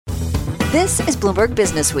This is Bloomberg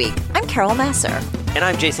Businessweek. I'm Carol Massar. And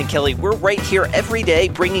I'm Jason Kelly. We're right here every day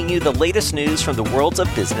bringing you the latest news from the worlds of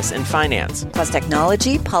business and finance. Plus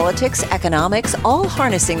technology, politics, economics, all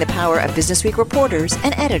harnessing the power of Businessweek reporters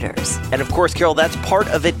and editors. And of course, Carol, that's part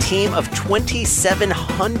of a team of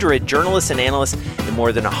 2,700 journalists and analysts in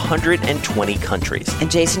more than 120 countries. And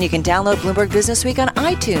Jason, you can download Bloomberg Businessweek on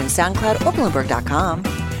iTunes, SoundCloud, or Bloomberg.com.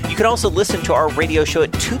 You can also listen to our radio show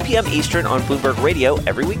at 2 p.m. Eastern on Bloomberg Radio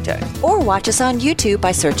every weekday. Or watch us on YouTube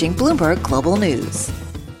by searching Bloomberg Global News.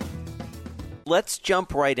 Let's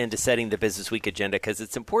jump right into setting the Businessweek agenda because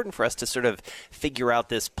it's important for us to sort of figure out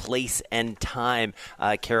this place and time.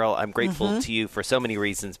 Carol, I'm grateful to you for so many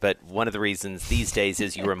reasons, but one of the reasons these days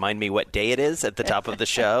is you remind me what day it is at the top of the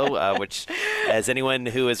show, which, as anyone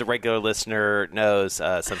who is a regular listener knows,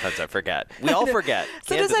 sometimes I forget. We all forget.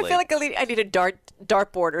 Sometimes I feel like I need a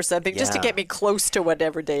dartboard or something just to get me close to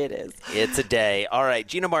whatever day it is. It's a day. All right.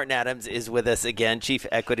 Gina Martin-Adams is with us again, Chief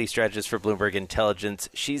Equity Strategist for Bloomberg Intelligence.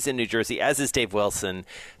 She's in New Jersey, as is Dave Wilson,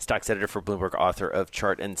 stocks editor for Bloomberg, author of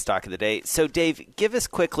Chart and Stock of the Day. So, Dave, give us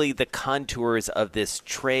quickly the contours of this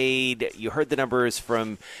trade. You heard the numbers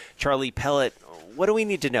from Charlie Pellet. What do we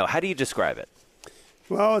need to know? How do you describe it?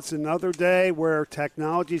 Well, it's another day where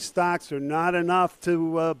technology stocks are not enough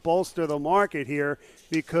to bolster the market here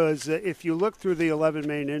because if you look through the 11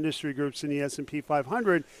 main industry groups in the S&P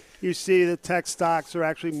 500, you see that tech stocks are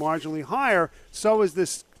actually marginally higher. So is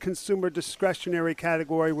this consumer discretionary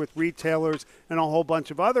category with retailers and a whole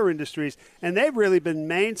bunch of other industries. And they've really been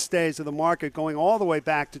mainstays of the market going all the way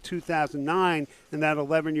back to 2009 and that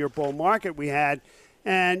 11-year bull market we had.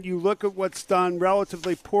 And you look at what's done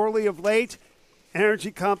relatively poorly of late,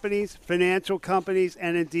 energy companies, financial companies,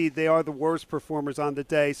 and indeed they are the worst performers on the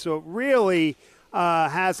day. So it really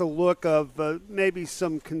has a look of maybe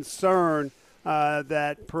some concern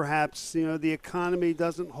that perhaps, the economy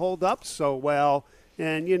doesn't hold up so well.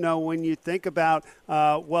 And, when you think about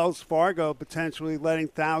Wells Fargo potentially letting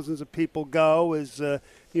thousands of people go, as,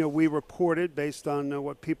 we reported based on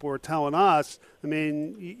what people were telling us, I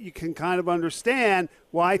mean, you can kind of understand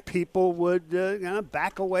why people would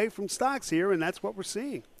back away from stocks here, and that's what we're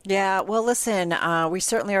seeing. Yeah, well, listen, we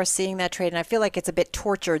certainly are seeing that trade, and I feel like it's a bit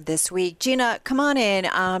tortured this week. Gina, come on in.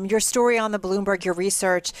 Your story on the Bloomberg, your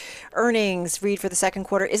research, earnings read for the second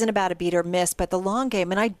quarter isn't about a beat or miss, but the long game.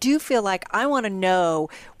 And I do feel like I want to know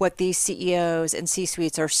what these CEOs and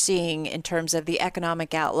C-suites are seeing in terms of the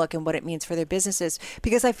economic outlook and what it means for their businesses,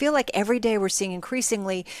 because I feel like every day we're seeing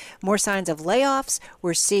increasingly more signs of layoffs.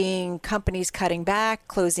 We're seeing companies cutting back,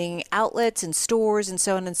 closing outlets and stores and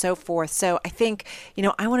so on and so forth. So I think,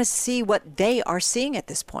 I want to see what they are seeing at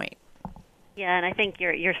this point. Yeah, and I think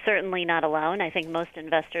you're certainly not alone. I think most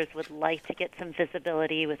investors would like to get some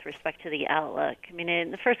visibility with respect to the outlook. I mean,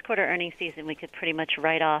 in the first quarter earnings season, we could pretty much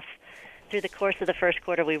write off, through the course of the first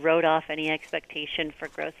quarter, we wrote off any expectation for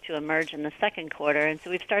growth to emerge in the second quarter. And so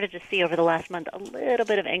we've started to see over the last month a little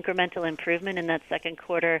bit of incremental improvement in that second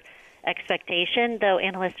quarter expectation, though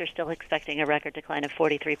analysts are still expecting a record decline of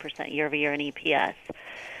 43% year over year in EPS.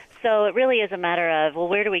 So it really is a matter of, well,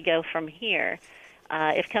 where do we go from here?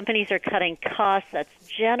 If companies are cutting costs, that's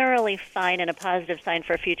generally fine and a positive sign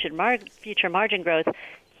for future margin growth,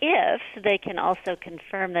 if they can also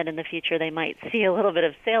confirm that in the future they might see a little bit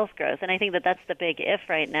of sales growth. And I think that that's the big if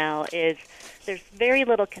right now is there's very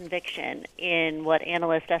little conviction in what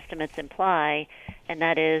analyst estimates imply, and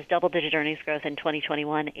that is double-digit earnings growth in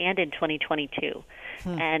 2021 and in 2022.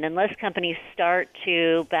 And unless companies start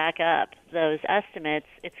to back up those estimates,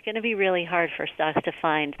 it's going to be really hard for stocks to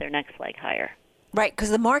find their next leg higher. Right, because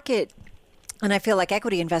the market, and I feel like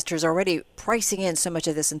equity investors are already pricing in so much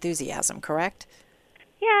of this enthusiasm, correct?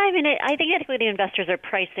 Yeah, I mean, I think equity investors are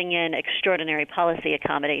pricing in extraordinary policy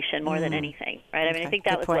accommodation more than anything, right? I mean, I think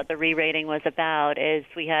that was what the re-rating was about, is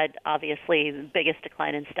we had, obviously, the biggest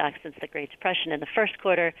decline in stocks since the Great Depression in the first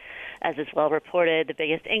quarter, as is well reported, the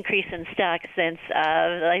biggest increase in stocks since,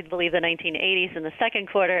 I believe, the 1980s in the second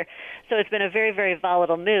quarter. So it's been a very, very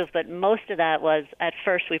volatile move, but most of that was, at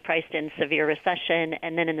first, we priced in severe recession,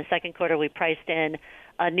 and then in the second quarter, we priced in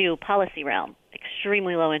a new policy realm,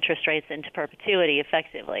 extremely low interest rates into perpetuity,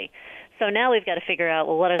 effectively. So now we've got to figure out,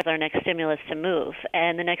 well, what is our next stimulus to move?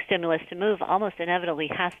 And the next stimulus to move almost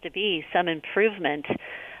inevitably has to be some improvement.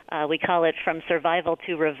 We call it from survival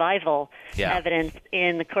to revival evidence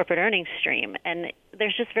in the corporate earnings stream. And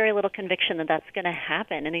there's just very little conviction that that's going to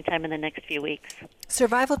happen anytime in the next few weeks.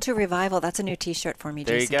 Survival to revival. That's a new T-shirt for me,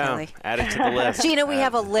 Jason Kelly. Add it to the list. Gina, we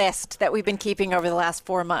have a list that we've been keeping over the last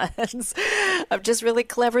 4 months of just really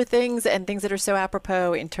clever things and things that are so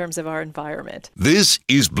apropos in terms of our environment. This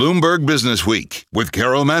is Bloomberg Business Week with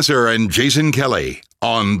Carol Massar and Jason Kelly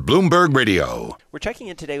on Bloomberg Radio. We're checking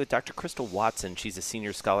in today with Dr. Crystal Watson. She's a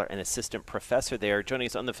senior scholar and assistant professor there, joining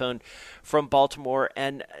us on the phone from Baltimore.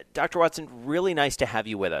 And Dr. Watson, really nice to have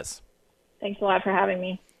you with us. Thanks a lot for having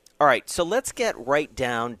me. All right, so let's get right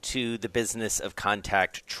down to the business of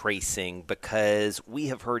contact tracing, because we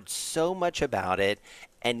have heard so much about it,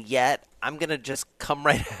 and yet I'm going to just come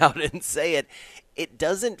right out and say it. It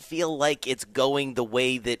doesn't feel like it's going the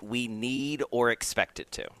way that we need or expect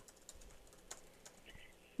it to.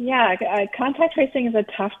 Yeah, contact tracing is a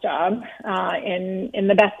tough job in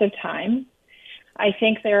the best of times. I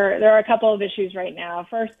think there are a couple of issues right now.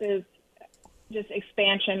 First is just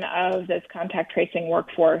expansion of this contact tracing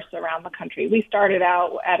workforce around the country. We started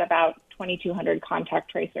out at about 2,200 contact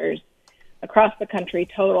tracers across the country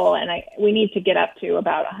total, and we need to get up to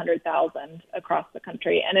about 100,000 across the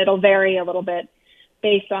country. And it'll vary a little bit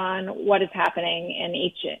based on what is happening in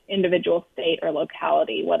each individual state or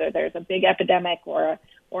locality, whether there's a big epidemic or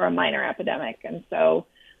a minor epidemic. And so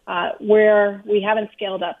where we haven't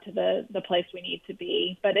scaled up to the place we need to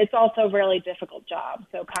be, but it's also a really difficult job.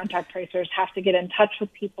 So contact tracers have to get in touch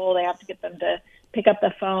with people. They have to get them to pick up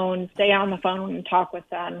the phone, stay on the phone and talk with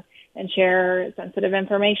them and share sensitive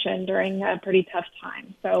information during a pretty tough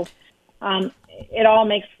time. So it all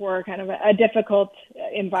makes for kind of a difficult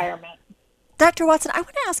environment. Dr. Watson, I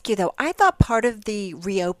want to ask you, though, I thought part of the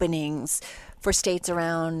reopenings for states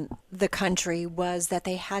around the country was that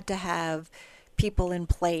they had to have people in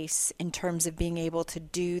place in terms of being able to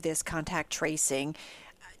do this contact tracing.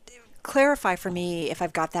 Clarify for me if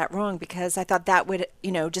I've got that wrong, because I thought that would,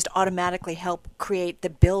 just automatically help create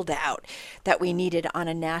the build out that we needed on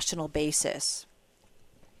a national basis.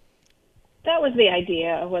 That was the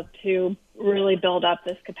idea, was to really build up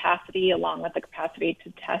this capacity along with the capacity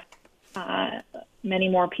to test many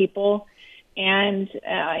more people. And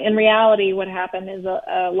in reality, what happened is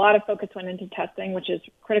a lot of focus went into testing, which is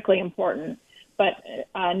critically important, but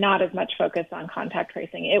not as much focus on contact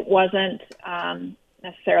tracing. It wasn't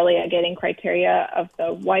necessarily a gating criteria of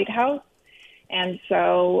the White House. And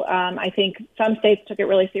so I think some states took it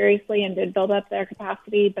really seriously and did build up their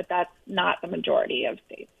capacity, but that's not the majority of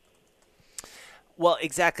states. Well,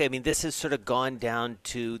 exactly. I mean, this has sort of gone down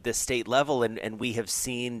to the state level, and we have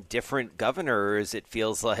seen different governors, it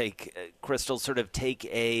feels like, Crystal, sort of take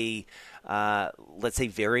let's say,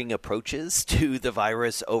 varying approaches to the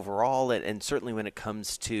virus overall, and certainly when it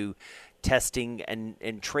comes to testing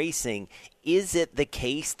and tracing. Is it the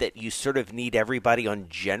case that you sort of need everybody on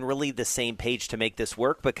generally the same page to make this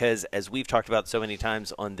work? Because as we've talked about so many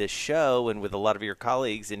times on this show and with a lot of your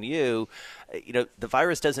colleagues and you, the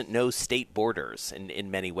virus doesn't know state borders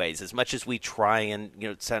in many ways. As much as we try and,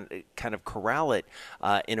 kind of corral it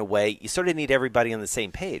in a way, you sort of need everybody on the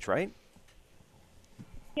same page, right?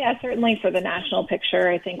 Yeah, certainly for the national picture,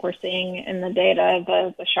 I think we're seeing in the data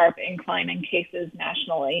the sharp incline in cases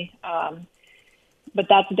nationally. But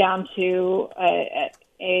that's down to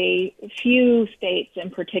a few states in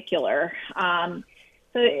particular.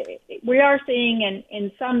 So we are seeing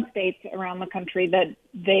in some states around the country that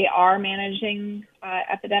they are managing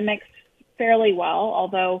epidemics fairly well,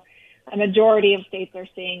 although a majority of states are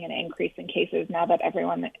seeing an increase in cases now that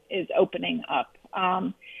everyone is opening up.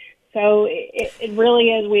 So it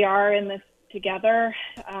really is, we are in this together.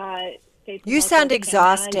 You sound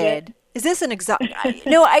exhausted. Is this an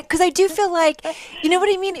No, because I do feel like, you know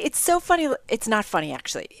what I mean? It's so funny. It's not funny,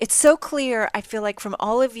 actually. It's so clear, I feel like, from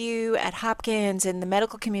all of you at Hopkins and the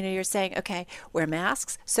medical community are saying, okay, wear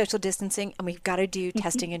masks, social distancing, and we've got to do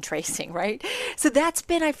testing and tracing, right? So that's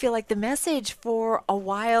been, I feel like, the message for a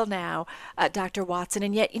while now, Dr. Watson.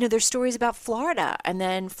 And yet, there's stories about Florida, and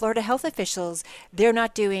then Florida health officials, they're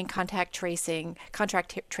not doing contract tracing.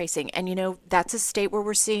 And, that's a state where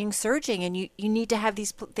we're seeing surging, and you need to have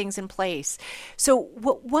these things in place. So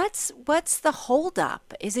what's the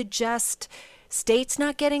holdup? Is it just states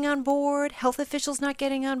not getting on board, health officials not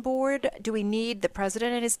getting on board? Do we need the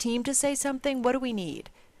president and his team to say something? What do we need?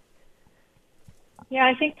 Yeah,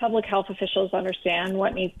 I think public health officials understand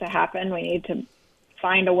what needs to happen. We need to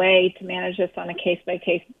find a way to manage this on a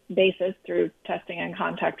case-by-case basis through testing and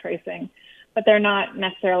contact tracing. But they're not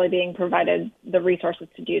necessarily being provided the resources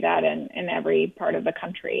to do that in every part of the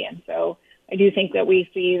country. And so I do think that we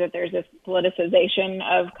see that there's this politicization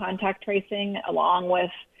of contact tracing along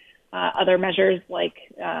with other measures like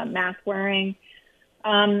mask wearing.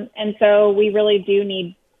 And so we really do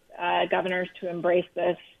need governors to embrace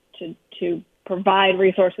this, to provide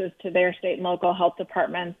resources to their state and local health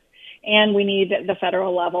departments. And we need the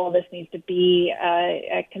federal level. This needs to be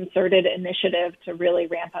a concerted initiative to really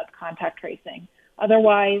ramp up contact tracing.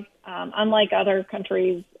 Otherwise, unlike other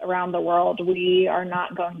countries around the world, we are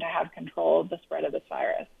not going to have control of the spread of this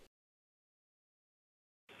virus.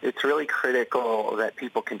 It's really critical that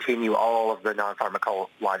people continue all of the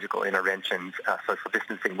non-pharmacological interventions, social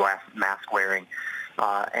distancing, mask wearing,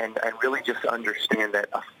 and really just understand that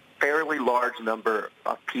a fairly large number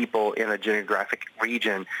of people in a geographic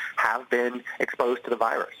region have been exposed to the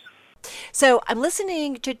virus. So I'm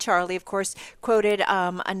listening to Charlie, of course, quoted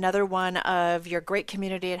another one of your great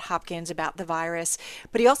community at Hopkins about the virus,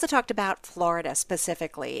 but he also talked about Florida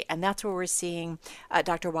specifically, and that's where we're seeing,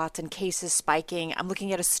 Dr. Watson, cases spiking. I'm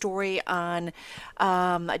looking at a story on,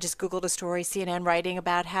 I just Googled a story, CNN writing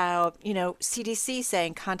about how, CDC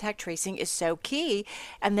saying contact tracing is so key,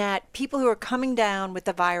 and that people who are coming down with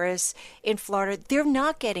the virus in Florida, they're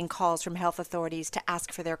not getting calls from health authorities to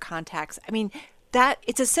ask for their contacts. I mean,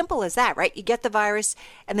 it's as simple as that, right? You get the virus,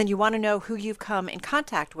 and then you want to know who you've come in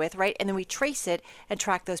contact with, right? And then we trace it and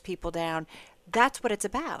track those people down. That's what it's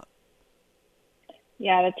about.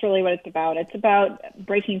 Yeah, that's really what it's about. It's about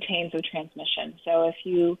breaking chains of transmission. So if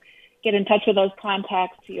you get in touch with those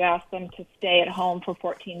contacts, you ask them to stay at home for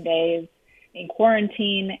 14 days in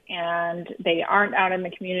quarantine, and they aren't out in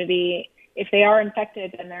the community. If they are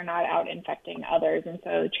infected, then they're not out infecting others, and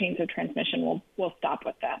so chains of transmission will stop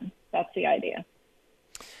with them. That's the idea.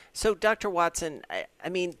 So, Dr. Watson, I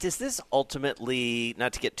mean, does this ultimately,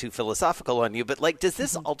 not to get too philosophical on you, but does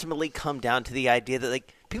this ultimately come down to the idea that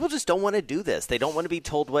people just don't want to do this? They don't want to be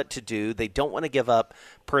told what to do. They don't want to give up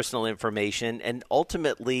personal information. And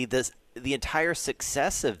ultimately, the entire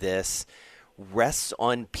success of this rests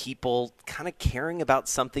on people kind of caring about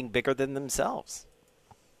something bigger than themselves.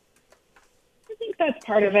 I think that's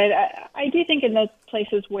part of it. I do think in those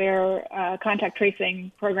places where contact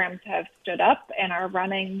tracing programs have stood up and are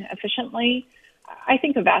running efficiently, I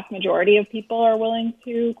think the vast majority of people are willing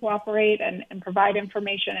to cooperate and provide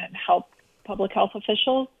information and help public health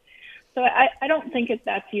officials. So I don't think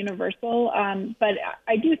that's universal, but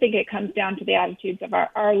I do think it comes down to the attitudes of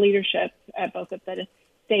our leadership, both at the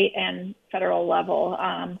state and federal level,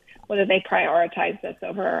 whether they prioritize this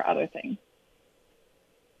over other things.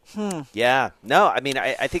 Yeah. No, I mean,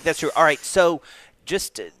 I think that's true. All right. So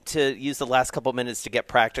just to use the last couple minutes to get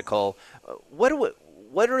practical, what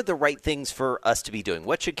are the right things for us to be doing?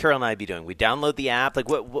 What should Carol and I be doing? We download the app.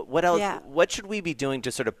 What else? Yeah. What should we be doing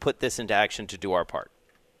to sort of put this into action to do our part?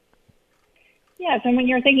 Yeah, so when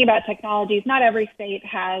you're thinking about technologies, not every state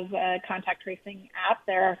has a contact tracing app.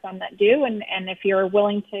 There are some that do, and if you're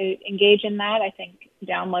willing to engage in that, I think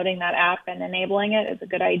downloading that app and enabling it is a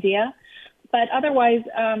good idea. But otherwise,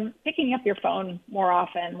 picking up your phone more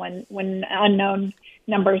often when unknown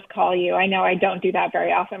numbers call you. I know I don't do that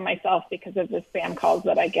very often myself because of the spam calls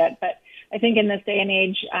that I get, but I think in this day and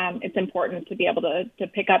age, it's important to be able to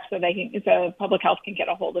pick up so public health can get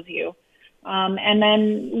a hold of you. And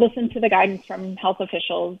then listen to the guidance from health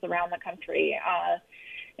officials around the country,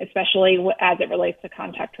 especially as it relates to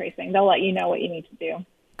contact tracing. They'll let you know what you need to do.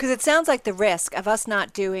 Because it sounds like the risk of us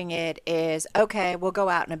not doing it is, okay, we'll go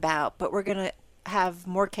out and about, but we're going to have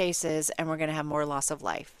more cases and we're going to have more loss of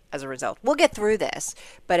life as a result. We'll get through this,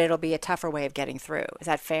 but it'll be a tougher way of getting through. Is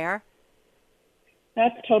that fair?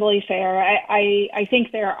 That's totally fair. I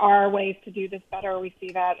think there are ways to do this better. We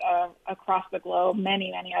see that across the globe,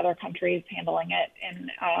 many other countries handling it in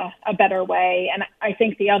a better way. And I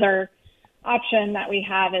think the other option that we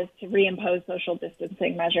have is to reimpose social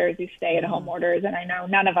distancing measures, these stay-at-home orders, and I know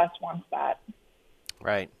none of us wants that.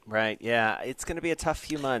 Right. Yeah, it's going to be a tough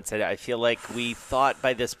few months. I feel like we thought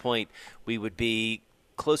by this point we would be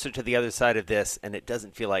closer to the other side of this, and it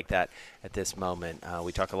doesn't feel like that at this moment.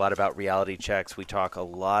 We talk a lot about reality checks. We talk a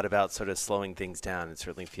lot about sort of slowing things down. It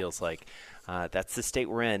certainly feels like that's the state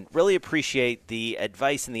we're in. Really appreciate the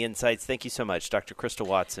advice and the insights. Thank you so much, Dr. Crystal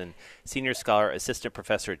Watson, Senior Scholar, Assistant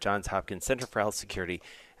Professor at Johns Hopkins Center for Health Security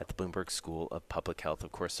at the Bloomberg School of Public Health,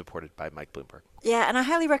 of course, supported by Mike Bloomberg. Yeah, and I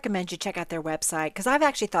highly recommend you check out their website because I've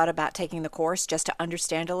actually thought about taking the course just to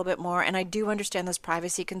understand a little bit more, and I do understand those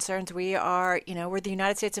privacy concerns. We are, we're the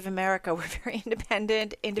United States of America. We're very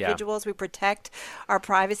independent individuals. Yeah. We protect our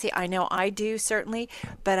privacy. I know I do, certainly,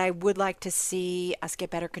 but I would like to see us get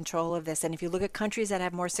better control of this. And if you look at countries that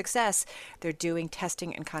have more success, they're doing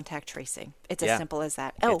testing and contact tracing. It's as simple as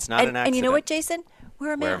that. It's not an accident. And you know what, Jason?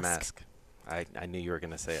 Wear a mask. Wear a mask. I knew you were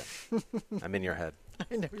going to say it. I'm in your head.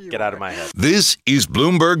 I know you Get out of my head. This is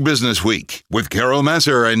Bloomberg Business Week with Carol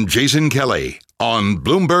Massar and Jason Kelly on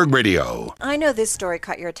Bloomberg Radio. I know this story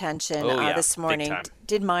caught your attention this morning.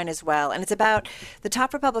 Did mine as well. And it's about the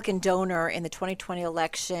top Republican donor in the 2020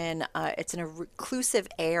 election. It's an reclusive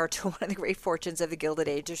heir to one of the great fortunes of the Gilded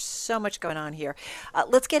Age. There's so much going on here.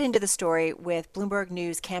 Let's get into the story with Bloomberg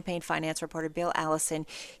News campaign finance reporter Bill Allison.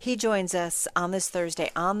 He joins us on this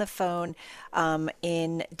Thursday on the phone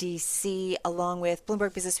in D.C., along with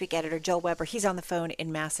Bloomberg Businessweek editor Joel Weber. He's on the phone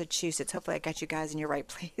in Massachusetts. Hopefully I got you guys in your right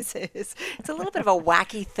places. It's a little bit of a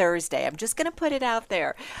wacky Thursday. I'm just going to put it out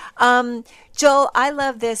there. Joel, I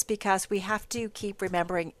love this because we have to keep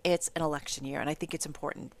remembering it's an election year, and I think it's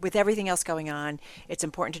important. With everything else going on, it's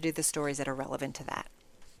important to do the stories that are relevant to that.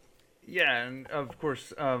 Yeah, and of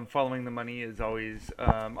course, following the money is always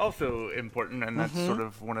also important, and that's sort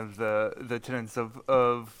of one of the tenets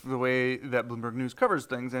of the way that Bloomberg News covers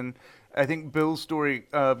things. And I think Bill's story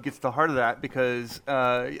gets to the heart of that because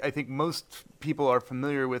I think most people are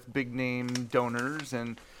familiar with big-name donors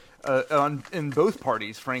and in both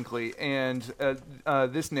parties, frankly. And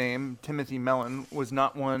this name, Timothy Mellon, was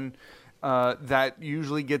not one that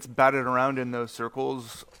usually gets batted around in those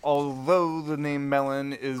circles, although the name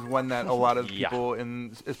Mellon is one that a lot of people,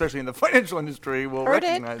 especially in the financial industry, will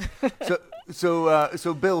recognize.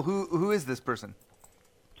 So Bill, who is this person?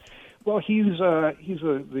 Well, he's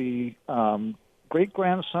the great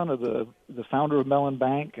grandson of the founder of Mellon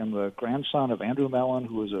Bank and the grandson of Andrew Mellon,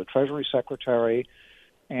 who was a Treasury Secretary.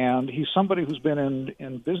 And he's somebody who's been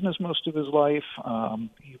in business most of his life.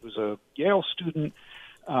 He was a Yale student.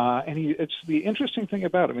 And it's the interesting thing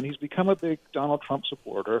about him, and he's become a big Donald Trump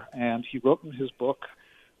supporter, and he wrote in his book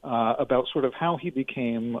about sort of how he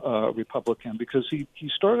became a Republican, because he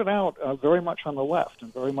started out very much on the left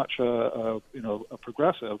and very much a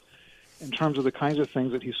progressive in terms of the kinds of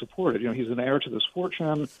things that he supported. You know, he's an heir to this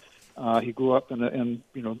fortune. He grew up in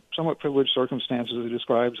somewhat privileged circumstances, as he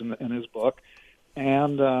describes in his book,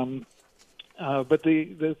 and but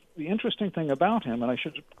the interesting thing about him, and I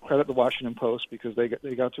should credit the Washington Post because they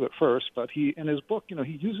got to it first, but he in his book,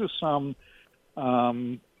 he uses some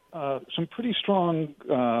pretty strong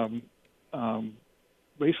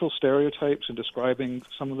racial stereotypes in describing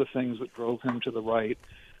some of the things that drove him to the right.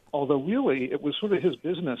 Although really, it was sort of his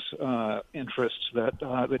business interests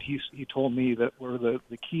that he told me that were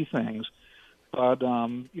the key things. But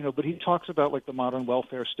but he talks about like the modern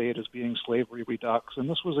welfare state as being slavery redux, and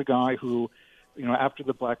this was a guy who, after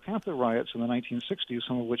the Black Panther riots in the 1960s,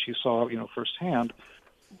 some of which he saw, firsthand,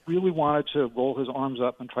 really wanted to roll his arms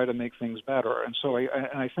up and try to make things better. And so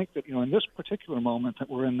I think that, in this particular moment that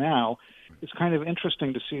we're in now, it's kind of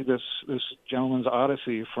interesting to see this gentleman's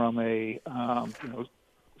odyssey from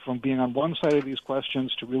from being on one side of these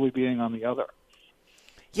questions to really being on the other.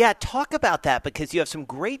 Yeah, talk about that, because you have some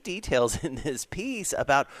great details in this piece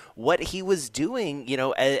about what he was doing,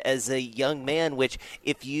 as a young man, which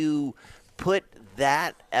if you put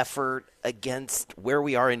that effort against where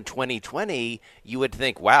we are in 2020, you would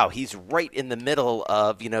think, wow, he's right in the middle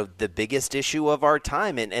of, the biggest issue of our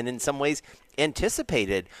time, and in some ways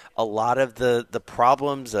anticipated a lot of the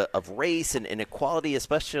problems of race and inequality,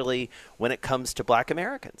 especially when it comes to Black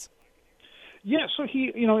Americans. Yeah, so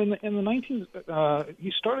he, in the 19,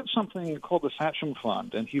 he started something called the Satcham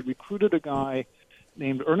Fund, and he recruited a guy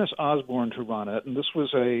named Ernest Osborne to run it. And this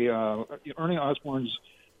was Ernie Osborne's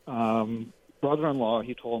brother-in-law,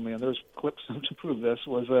 he told me, and there's clips to prove this,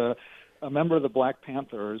 was a member of the Black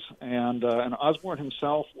Panthers. And Osborne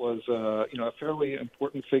himself was, a fairly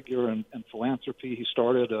important figure in philanthropy. He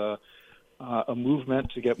started a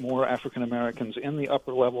movement to get more African Americans in the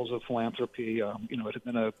upper levels of philanthropy. It had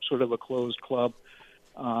been a sort of a closed club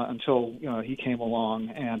until he came along,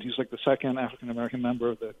 and he's like the second African American member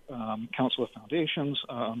of the Council of Foundations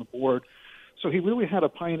on the board. So he really had a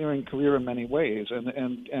pioneering career in many ways. And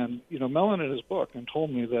Mellon in his book and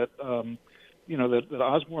told me that that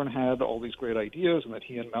Osborne had all these great ideas, and that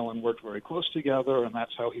he and Mellon worked very close together, and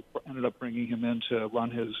that's how he ended up bringing him in to run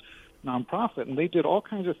his nonprofit. And they did all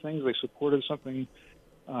kinds of things. They supported something.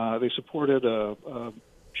 They supported a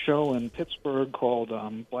show in Pittsburgh called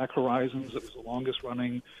Black Horizons. It was the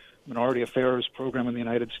longest-running minority affairs program in the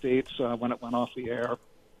United States when it went off the air.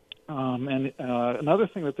 And another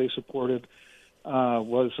thing that they supported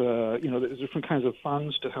was there's different kinds of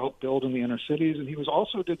funds to help build in the inner cities. And he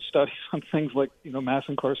also did studies on things like mass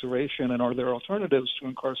incarceration and are there alternatives to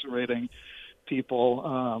incarcerating people.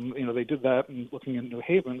 They did that in looking in New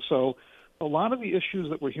Haven. So a lot of the issues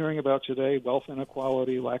that we're hearing about today, wealth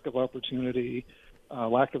inequality, lack of opportunity,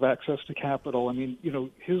 lack of access to capital,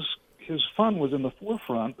 his fund was in the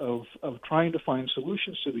forefront of trying to find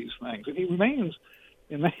solutions to these things. And he remains,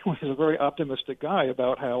 in many ways, a very optimistic guy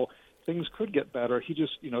about how things could get better. He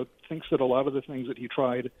just, thinks that a lot of the things that he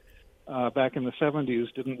tried back in the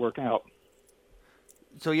 70s didn't work out.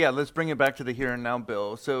 So, yeah, let's bring it back to the here and now,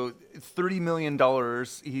 Bill. So $30 million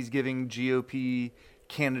he's giving GOP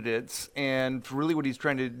candidates, and really what he's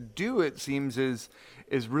trying to do, it seems, is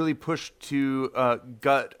really push to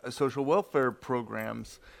gut social welfare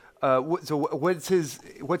programs. So what's his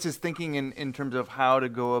thinking in terms of how to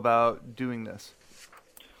go about doing this?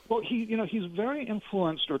 Well, he's very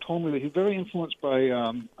influenced, or told me that he's very influenced by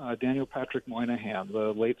Daniel Patrick Moynihan,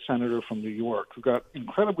 the late senator from New York, who got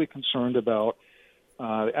incredibly concerned about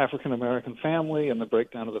the African American family and the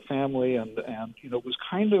breakdown of the family, and was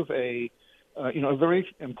kind of a very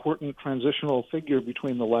important transitional figure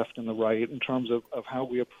between the left and the right in terms of how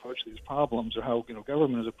we approach these problems, or how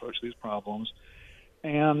government has approached these problems,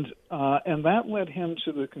 and that led him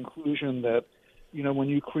to the conclusion that when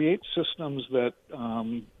you create systems that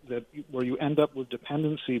where you end up with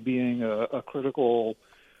dependency being a critical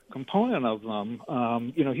component of them,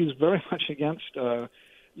 he's very much against.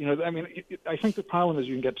 I think the problem is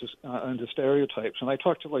you can get into stereotypes, and I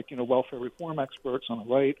talked to welfare reform experts on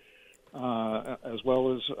the right as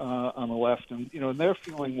well as on the left, and their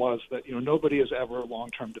feeling was that nobody is ever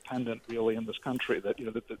long-term dependent really in this country. That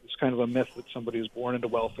that it's kind of a myth that somebody is born into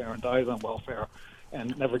welfare and dies on welfare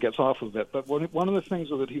and never gets off of it. But one of the things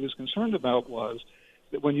that he was concerned about was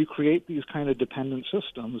that when you create these kind of dependent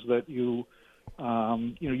systems, that you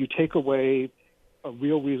take away a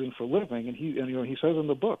real reason for living, and he says in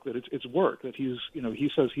the book that it's work, that he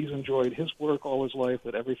says he's enjoyed his work all his life,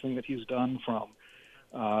 that everything that he's done from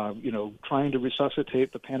trying to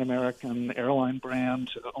resuscitate the Pan American airline brand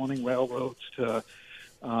to owning railroads to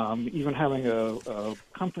even having a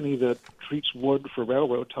company that treats wood for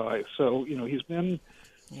railroad ties. So he's been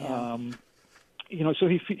so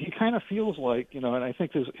he kind of feels like and I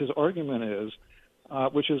think his argument is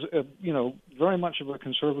which is very much of a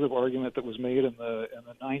conservative argument that was made in the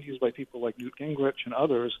 90s by people like Newt Gingrich and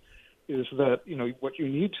others, is that what you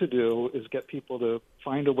need to do is get people to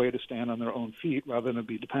find a way to stand on their own feet rather than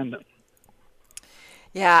be dependent.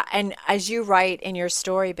 Yeah, and as you write in your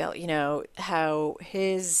story, Bill, how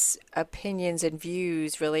his opinions and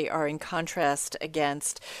views really are in contrast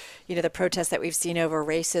against, the protests that we've seen over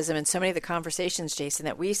racism and so many of the conversations, Jason,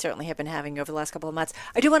 that we certainly have been having over the last couple of months.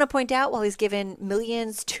 I do want to point out, while he's given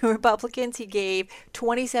millions to Republicans, he gave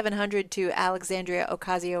 $2,700 to Alexandria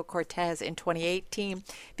Ocasio-Cortez in 2018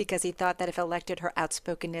 because he thought that if elected, her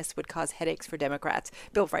outspokenness would cause headaches for Democrats.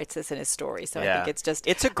 Bill writes this in his story, so I think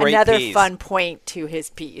it's a great another piece. Fun point to his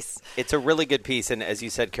piece. It's a really good piece, and as you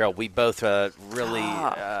said, Carol, we both really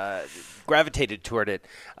gravitated toward it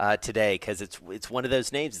today because it's one of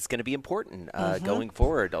those names that's going to be important going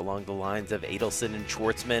forward along the lines of Adelson and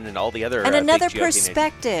Schwartzman and all the other and another big GOP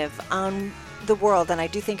perspective names. On the world, and I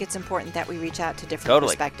do think it's important that we reach out to different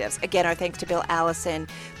perspectives. Again, our thanks to Bill Allison,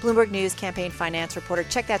 Bloomberg News campaign finance reporter.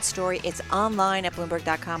 Check that story. It's online at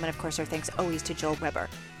Bloomberg.com, and of course our thanks always to Joel Weber,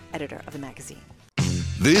 editor of the magazine.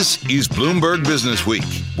 This is Bloomberg Business Week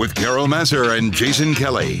with Carol Massar and Jason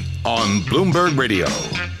Kelly on Bloomberg Radio.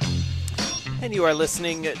 And you are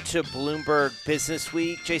listening to Bloomberg Business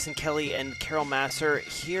Week. Jason Kelly and Carol Massar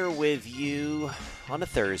here with you on a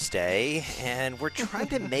Thursday, and we're trying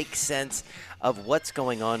to make sense of what's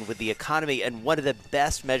going on with the economy. And one of the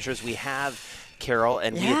best measures we have, Carol,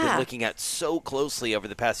 and we have been looking at so closely over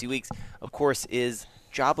the past few weeks, of course, is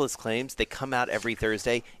jobless claims. They come out every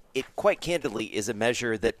Thursday. It quite candidly is a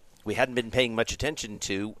measure that we hadn't been paying much attention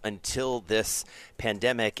to until this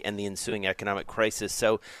pandemic and the ensuing economic crisis.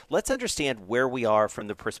 So let's understand where we are from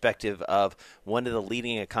the perspective of one of the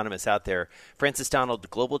leading economists out there, Francis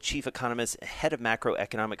Donald, Global Chief Economist, Head of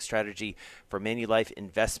Macroeconomic Strategy for Manulife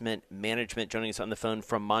Investment Management, joining us on the phone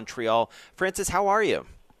from Montreal. Francis, how are you?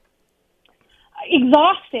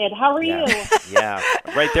 Exhausted. How are you? Yeah,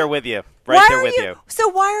 right there with you. So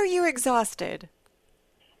why are you exhausted?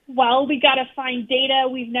 Well, we got to find data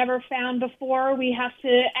we've never found before. We have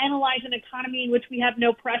to analyze an economy in which we have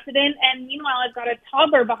no precedent. And meanwhile, I've got a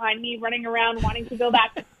toddler behind me running around wanting to go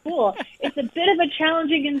back to school. It's a bit of a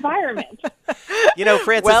challenging environment.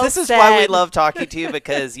 Francis, this is why we love talking to you,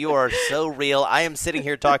 because you are so real. I am sitting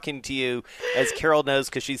here talking to you, as Carol knows,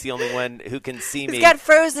 because she's the only one who can see me. He's got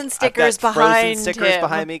frozen stickers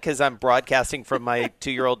behind me because I'm broadcasting from my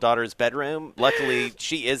 2-year-old daughter's bedroom. Luckily,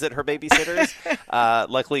 she is at her babysitter's.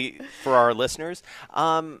 Luckily for our listeners.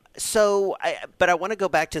 But I want to go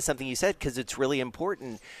back to something you said, because it's really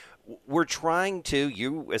important. We're trying to,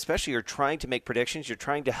 you especially are trying to make predictions. You're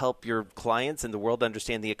trying to help your clients and the world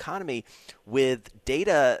understand the economy with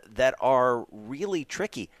data that are really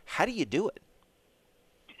tricky. How do you do it?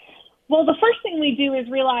 Well, the first thing we do is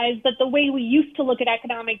realize that the way we used to look at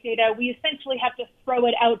economic data, we essentially have to throw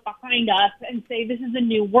it out behind us and say this is a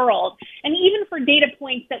new world. And even for data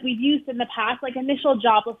points that we've used in the past, like initial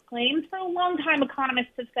jobless claims, for a long time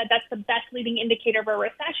economists have said that's the best leading indicator of a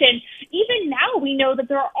recession. Even now we know that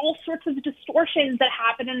there are all sorts of distortions that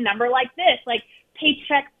happen in a number like this, like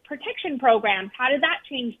paycheck protection programs. How did that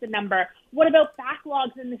change the number? What about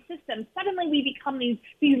backlogs in the system? Suddenly we become these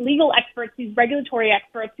legal experts, these regulatory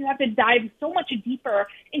experts who have to dive so much deeper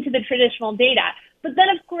into the traditional data. But then,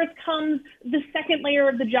 of course, comes the second layer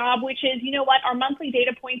of the job, which is, you know what, our monthly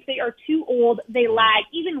data points, they are too old, they lag.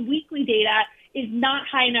 Even weekly data is not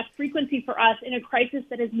high enough frequency for us in a crisis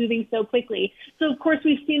that is moving so quickly. So, of course,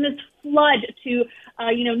 we've seen this flood to,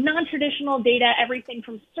 non-traditional data, everything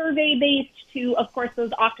from survey-based to, of course,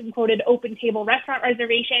 those often quoted open table restaurant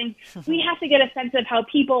reservations. We have to get a sense of how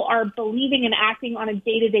people are believing and acting on a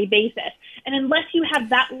day-to-day basis. And unless you have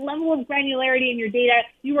that level of granularity in your data,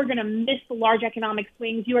 you are going to miss the large economic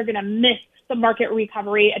swings. You are going to miss the market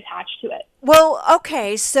recovery attached to it. Well,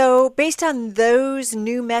 okay, so based on those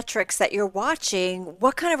new metrics that you're watching,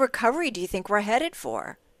 what kind of recovery do you think we're headed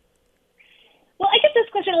for? Well, I get this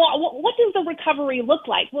question a lot. What does the recovery look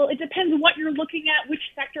like? Well, it depends what you're looking at, which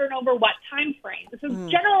sector, and over what time frame. So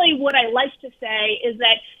generally what I like to say is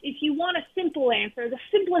that if you want a simple answer, the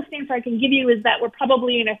simplest answer I can give you is that we're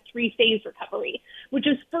probably in a three-phase recovery, which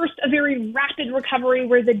is first a very rapid recovery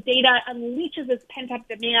where the data unleashes its pent-up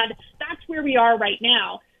demand. That's where we are right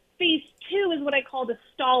now. Phase two is what I call the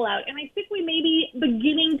stall out. And I think we may be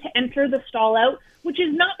beginning to enter the stall out, which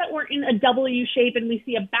is not that we're in a W shape and we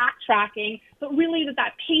see a backtracking, but really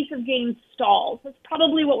that pace of gains stalls. That's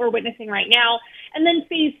probably what we're witnessing right now. And then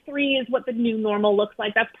phase three is what the new normal looks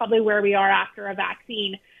like. That's probably where we are after a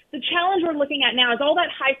vaccine. The challenge we're looking at now is all that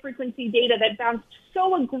high-frequency data that bounced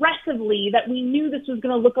so aggressively that we knew this was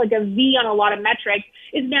going to look like a V on a lot of metrics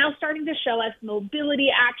is now starting to show us mobility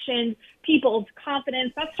actions, people's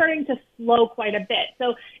confidence. That's starting to slow quite a bit.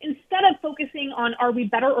 So instead of focusing on are we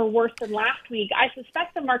better or worse than last week, I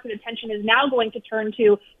suspect the market attention is now going to turn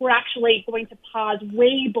to we're actually going to pause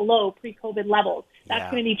way below pre-COVID levels.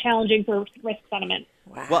 That's going to be challenging for risk sentiment.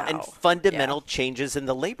 Wow. Well, and fundamental changes in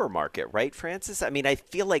the labor market, right, Francis? I mean, I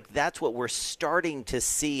feel like that's what we're starting to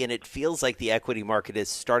see, and it feels like the equity market is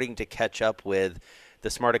starting to catch up with the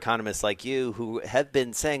smart economists like you who have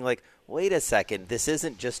been saying, like, wait a second, this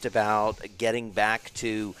isn't just about getting back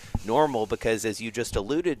to normal because, as you just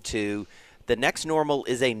alluded to, the next normal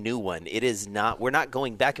is a new one. It is not, we're not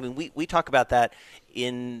going back. I mean, we talk about that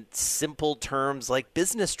in simple terms like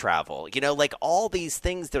business travel, like all these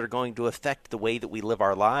things that are going to affect the way that we live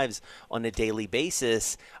our lives on a daily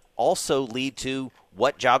basis also lead to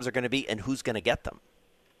what jobs are going to be and who's going to get them.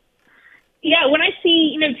 Yeah, when I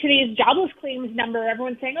see, today's jobless claims number,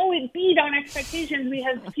 everyone's saying, oh, it beat on expectations. We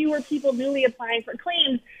have fewer people newly applying for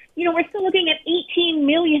claims. We're still looking at 18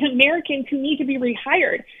 million Americans who need to be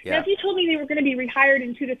rehired. Yeah. Now, if you told me they were going to be rehired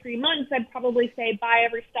in 2 to 3 months, I'd probably say buy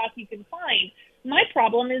every stock you can find. My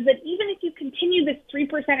problem is that even if you continue this 3%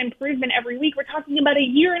 improvement every week, we're talking about a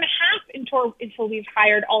year and a half until we've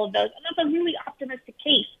hired all of those. And that's a really optimistic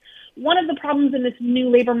case. One of the problems in this new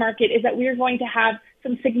labor market is that we are going to have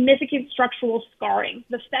some significant structural scarring.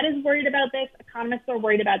 The Fed is worried about this. Economists are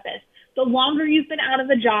worried about this. The longer you've been out of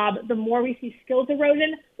a job, the more we see skills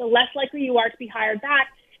erosion, the less likely you are to be hired back.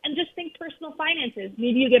 And just think personal finances.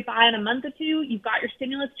 Maybe you get by in a month or two. You've got your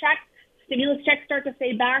stimulus checks. Stimulus checks start to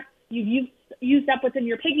fade back. You've used up what's in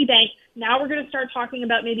your piggy bank. Now we're going to start talking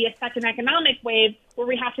about maybe a second economic wave where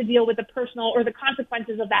we have to deal with the personal or the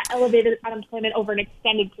consequences of that elevated unemployment over an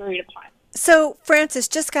extended period of time. So, Francis,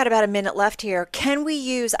 just got about a minute left here. Can we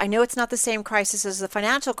use, I know it's not the same crisis as the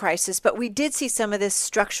financial crisis, but we did see some of this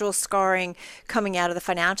structural scarring coming out of the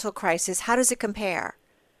financial crisis. How does it compare?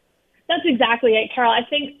 That's exactly it, Carol. I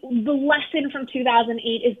think the lesson from 2008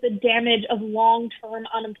 is the damage of long-term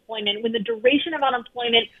unemployment. When the duration of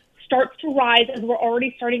unemployment starts to rise, as we're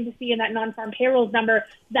already starting to see in that non-farm payrolls number,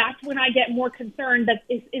 that's when I get more concerned that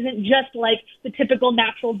this isn't just like the typical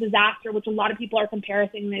natural disaster, which a lot of people are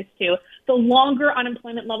comparing this to. The longer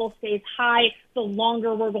unemployment level stays high, the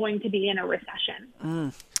longer we're going to be in a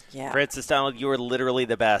recession. Yeah. Francis Donald, you are literally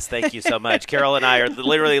the best. Thank you so much. Carol and I are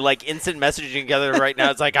literally like instant messaging together right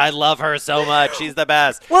now. It's like, I love her so much. She's the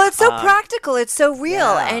best. Well, it's so practical. It's so real.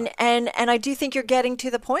 Yeah. And I do think you're getting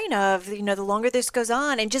to the point of, the longer this goes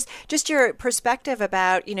on and just your perspective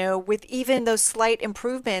about, with even those slight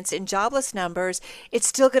improvements in jobless numbers, it's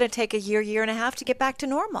still going to take a year and a half to get back to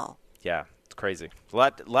normal. Yeah. It's crazy.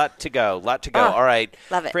 Lot to go. All right.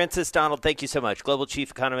 Love it. Frances Donald, thank you so much. Global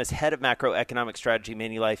Chief Economist, Head of Macroeconomic Strategy,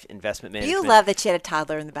 Manulife Investment Management. You love that she had a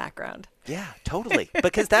toddler in the background. Yeah, totally.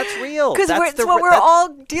 Because that's real. Because it's what we're all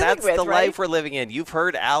dealing with, That's the right? life we're living in. You've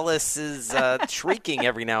heard Alice's shrieking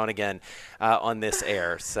every now and again on this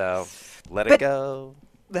air. So let it go.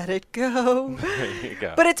 Let it go. There you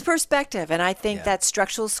go. But it's perspective. And I think that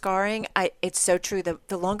structural scarring, it's so true.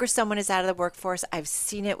 The longer someone is out of the workforce, I've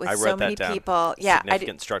seen it with so many people. Yeah,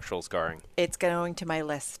 significant structural scarring. It's going to my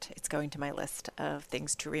list. It's going to my list of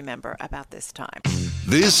things to remember about this time.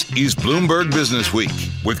 This is Bloomberg Business Week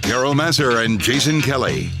with Carol Massar and Jason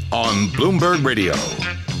Kelly on Bloomberg Radio.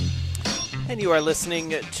 And you are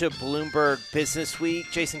listening to Bloomberg Business Week.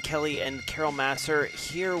 Jason Kelly and Carol Massar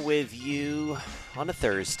here with you on a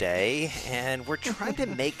Thursday, and we're trying to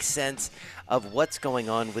make sense of what's going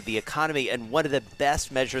on with the economy. And one of the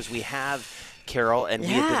best measures we have, Carol, and we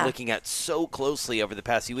have been looking at so closely over the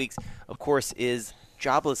past few weeks, of course, is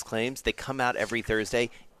jobless claims. They come out every Thursday.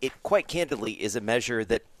 It quite candidly is a measure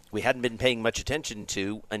that we hadn't been paying much attention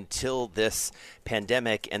to until this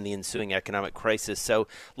pandemic and the ensuing economic crisis. So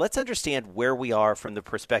let's understand where we are from the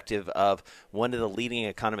perspective of one of the leading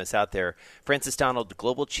economists out there. Frances Donald,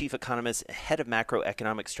 Global Chief Economist, Head of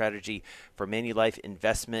Macroeconomic Strategy for Manulife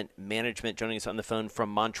Investment Management, joining us on the phone from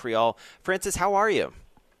Montreal. Frances, how are you?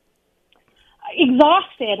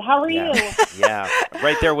 Exhausted. How are you? Yeah,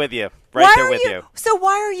 right there with you. So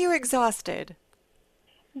why are you exhausted?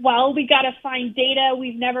 Well, we got to find data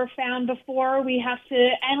we've never found before. We have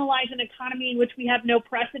to analyze an economy in which we have no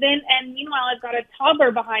precedent. And meanwhile, I've got a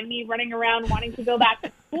toddler behind me running around wanting to go back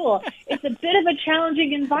to school. It's a bit of a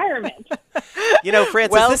challenging environment. You know,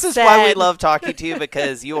 Frances, this is why we love talking to you,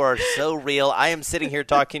 because you are so real. I am sitting here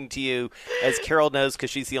talking to you, as Carol knows,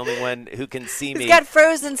 because she's the only one who can see me. He's got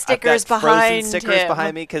frozen stickers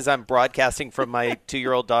behind me because I'm broadcasting from my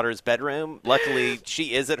 2-year-old daughter's bedroom. Luckily,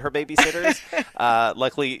 she is at her babysitter's.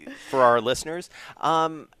 Luckily for our listeners.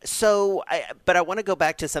 But I want to go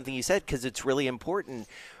back to something you said, because it's really important.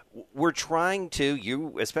 We're trying to,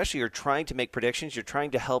 you especially are trying to make predictions. You're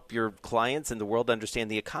trying to help your clients and the world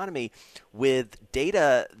understand the economy with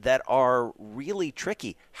data that are really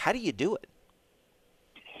tricky. How do you do it?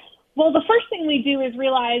 Well, the first thing we do is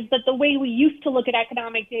realize that the way we used to look at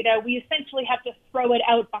economic data, we essentially have to throw it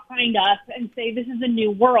out behind us and say this is a new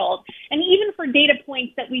world. And even for data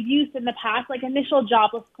points that we've used in the past, like initial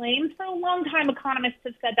jobless claims, for a long time economists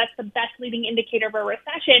have said that's the best leading indicator of a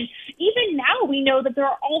recession. Even now we know that there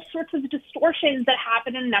are all sorts of distortions that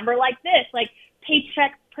happen in a number like this, like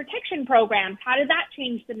paycheck protection programs. How did that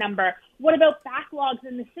change the number? What about backlogs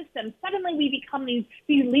in the system? Suddenly we become these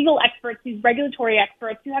legal experts, these regulatory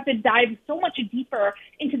experts who have to dive so much deeper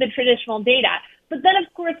into the traditional data. But then,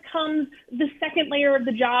 of course, comes the second layer of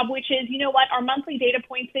the job, which is, you know what, our monthly data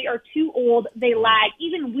points, they are too old, they lag.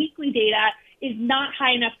 Even weekly data is not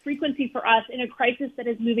high enough frequency for us in a crisis that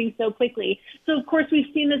is moving so quickly. So, of course,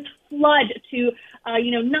 we've seen this flood to,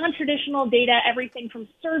 non-traditional data, everything from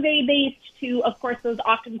survey-based to, of course, those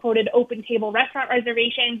often quoted open table restaurant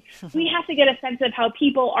reservations. We have to get a sense of how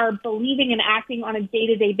people are believing and acting on a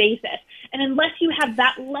day-to-day basis. And unless you have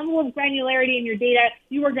that level of granularity in your data,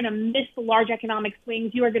 you are going to miss the large economic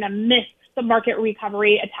swings. You are going to miss the market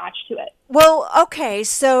recovery attached to it. Well, okay,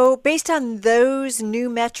 so based on those new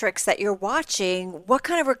metrics that you're watching, what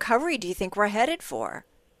kind of recovery do you think we're headed for?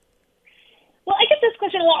 Well, I get this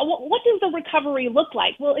question a lot. What does the recovery look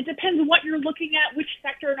like? Well, it depends what you're looking at, which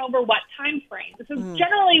sector, and over what time frame. So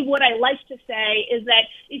generally what I like to say is that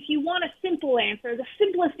if you want a simple answer, the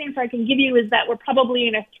simplest answer I can give you is that we're probably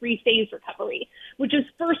in a 3-phase recovery, which is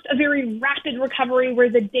first a very rapid recovery where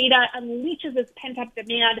the data unleashes its pent-up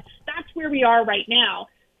demand. That's where we are right now.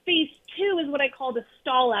 Phase 2 is what I call the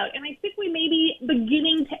stall out. And I think we may be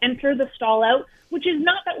beginning to enter the stall out, which is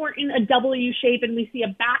not that we're in a W shape and we see a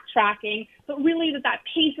backtracking, but really that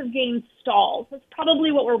pace of gains stalls. That's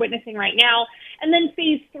probably what we're witnessing right now. And then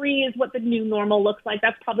phase 3 is what the new normal looks like.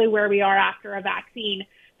 That's probably where we are after a vaccine.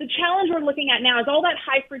 The challenge we're looking at now is all that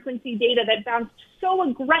high-frequency data that bounced so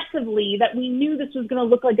aggressively that we knew this was going to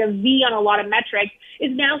look like a V on a lot of metrics is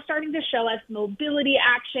now starting to show us mobility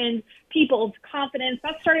actions, people's confidence.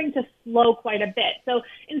 That's starting to slow quite a bit. So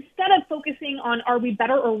instead of focusing on are we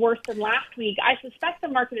better or worse than last week, I suspect the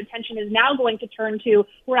market attention is now going to turn to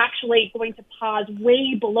we're actually going to pause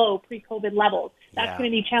way below pre-COVID levels. That's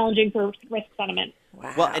going to be challenging for risk sentiment.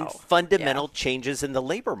 Wow. Well, and fundamental changes in the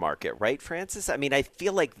labor market, right, Frances? I mean, I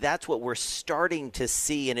feel like that's what we're starting to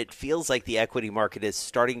see, and it feels like the equity market is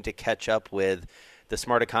starting to catch up with the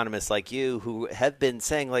smart economists like you who have been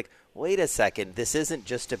saying, like, wait a second, this isn't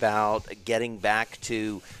just about getting back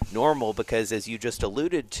to normal, because as you just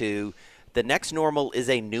alluded to, the next normal is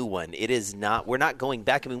a new one. It is not, we're not going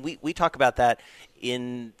back. I mean, we talk about that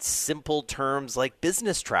in simple terms like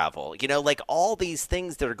business travel, like all these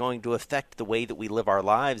things that are going to affect the way that we live our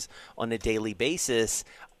lives on a daily basis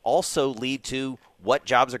also lead to what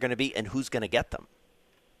jobs are going to be and who's going to get them.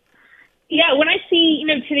 Yeah, when I see,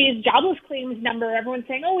 today's jobless claims number, everyone's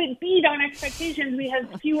saying, oh, it beat on expectations. We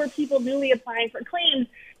have fewer people newly applying for claims.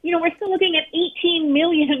 We're still looking at 18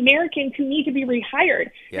 million Americans who need to be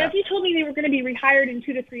rehired. Yeah. Now, if you told me they were going to be rehired in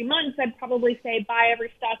 2 to 3 months, I'd probably say buy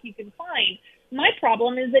every stock you can find. My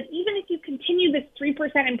problem is that even if you continue this 3%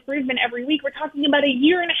 improvement every week, we're talking about a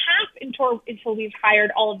year and a half until we've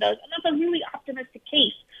hired all of those. And that's a really optimistic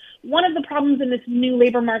case. One of the problems in this new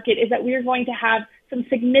labor market is that we are going to have some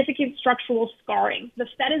significant structural scarring. The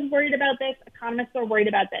Fed is worried about this. Economists are worried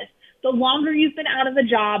about this. The longer you've been out of a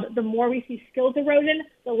job, the more we see skills erosion,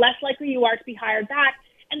 the less likely you are to be hired back.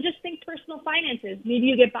 And just think personal finances. Maybe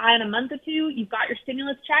you get by in a month or two. You've got your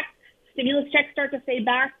stimulus checks. Stimulus checks start to fade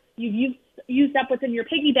back. You've used up what's in your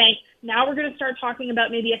piggy bank. Now we're going to start talking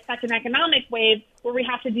about maybe a second economic wave where we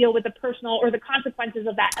have to deal with the personal or the consequences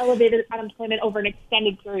of that elevated unemployment over an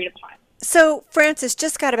extended period of time. So, Francis,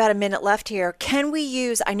 just got about a minute left here. Can we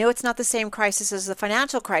use, I know it's not the same crisis as the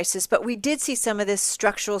financial crisis, but we did see some of this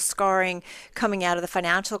structural scarring coming out of the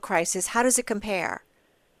financial crisis. How does it compare?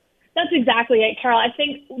 That's exactly it, Carol. I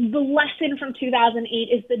think the lesson from 2008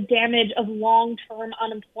 is the damage of long-term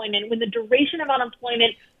unemployment. When the duration of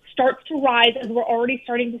unemployment starts to rise, as we're already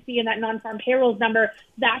starting to see in that non-farm payrolls number,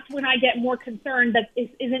 that's when I get more concerned that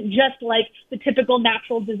it isn't just like the typical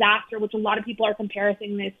natural disaster, which a lot of people are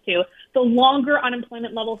comparing this to. The longer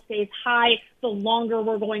unemployment level stays high, the longer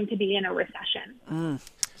we're going to be in a recession.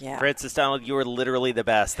 Yeah. Francis Donald, you are literally the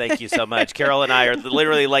best. Thank you so much. Carol and I are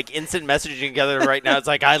literally like instant messaging together right now. It's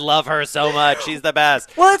like, I love her so much. She's the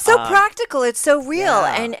best. Well, it's so practical. It's so real.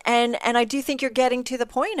 Yeah. And I do think you're getting to the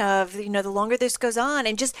point of, the longer this goes on,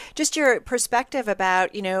 and just your perspective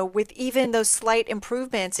about, with even those slight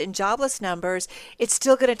improvements in jobless numbers, it's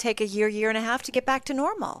still going to take a year and a half to get back to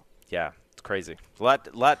normal. Yeah. Crazy.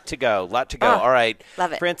 Lot to go. All right.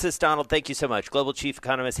 Love it. Francis Donald, thank you so much. Global Chief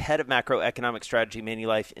Economist, Head of Macroeconomic Strategy,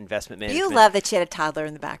 Manulife Investment Management. You love that she had a toddler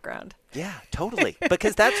in the background. Yeah, totally.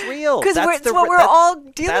 Because that's real. Because it's what we're all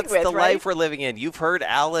dealing with, That's the right? life we're living in. You've heard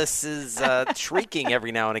Alice's shrieking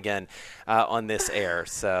every now and again on this air.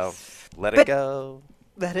 So let it go.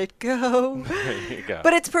 Let it go. There you go.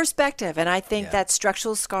 But it's perspective, and I think that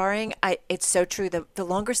structural scarring, it's so true. The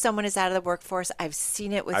longer someone is out of the workforce, I've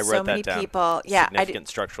seen it with so many people. Yeah, significant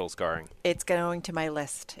structural scarring. It's going to my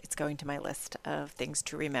list. It's going to my list of things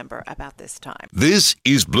to remember about this time. This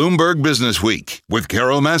is Bloomberg Businessweek with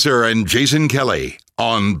Carol Massar and Jason Kelly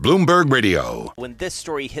on Bloomberg Radio. When this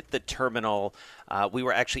story hit the terminal, we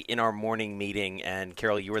were actually in our morning meeting, and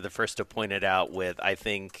Carol, you were the first to point it out with, I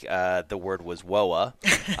think the word was WOA,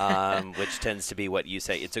 which tends to be what you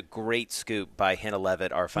say. It's a great scoop by Hannah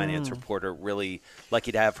Levitt, our finance reporter. Really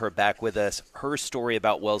lucky to have her back with us. Her story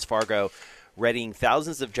about Wells Fargo readying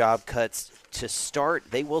thousands of job cuts to start.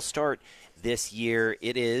 They will start this year.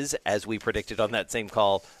 It is, as we predicted on that same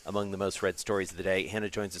call, among the most read stories of the day. Hannah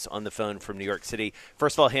joins us on the phone from New York City.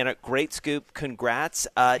 First of all, Hannah, great scoop. Congrats.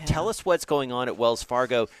 Tell us what's going on at Wells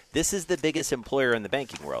Fargo. This is the biggest employer in the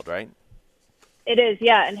banking world, right? It is,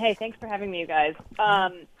 yeah. And hey, thanks for having me, you guys.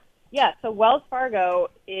 So Wells Fargo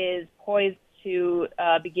is poised to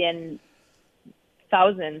begin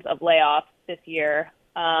thousands of layoffs this year.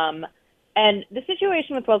 And the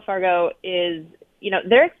situation with Wells Fargo is,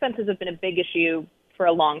 their expenses have been a big issue for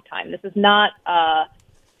a long time. This is not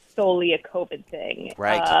solely a COVID thing.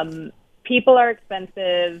 Right. People are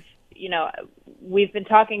expensive. We've been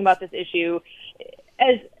talking about this issue.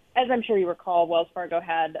 As I'm sure you recall, Wells Fargo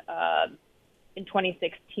had, in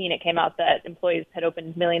 2016, it came out that employees had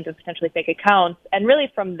opened millions of potentially fake accounts. And really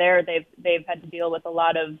from there, they've had to deal with a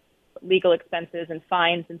lot of legal expenses and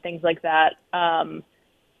fines and things like that.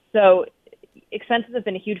 So expenses have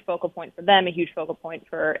been a huge focal point for them, a huge focal point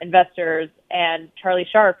for investors. And Charlie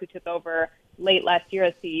Scharf, who took over late last year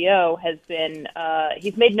as CEO, has been,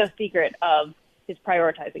 he's made no secret of his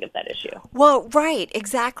prioritizing of that issue. Well, right.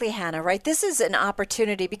 Exactly, Hannah, right? This is an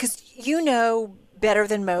opportunity because better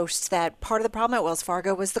than most that part of the problem at Wells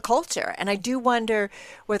Fargo was the culture. And I do wonder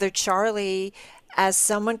whether Charlie, as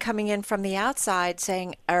someone coming in from the outside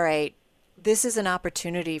saying, all right, this is an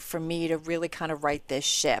opportunity for me to really kind of right this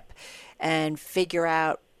ship and figure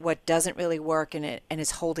out what doesn't really work and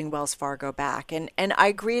is holding Wells Fargo back. And I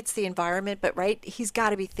agree it's the environment, but right, he's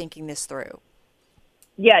got to be thinking this through.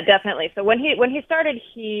 Yeah, definitely. So when he started,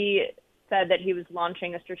 he said that he was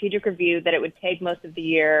launching a strategic review, that it would take most of the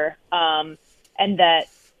year, and that,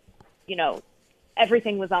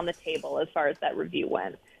 everything was on the table as far as that review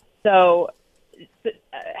went. So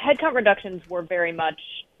headcount reductions were very much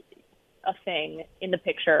a thing in the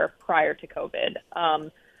picture prior to COVID.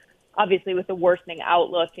 Obviously, with the worsening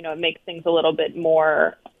outlook, it makes things a little bit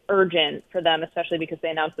more urgent for them, especially because they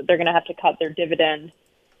announced that they're going to have to cut their dividend.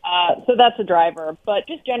 So that's a driver. But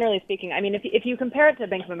just generally speaking, I mean, if you compare it to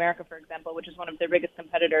Bank of America, for example, which is one of their biggest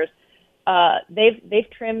competitors, they've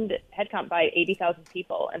trimmed headcount by 80,000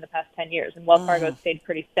 people in the past 10 years, and Wells Fargo stayed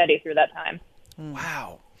pretty steady through that time.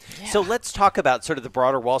 Wow. Yeah. So let's talk about sort of the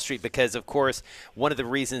broader Wall Street, because, of course, one of the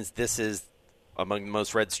reasons this is among the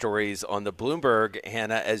most read stories on the Bloomberg,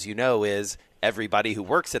 Hannah, as you know, is everybody who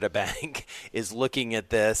works at a bank is looking at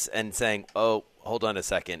this and saying, oh, hold on a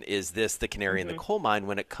second, is this the canary in the coal mine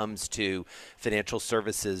when it comes to financial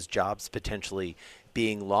services jobs potentially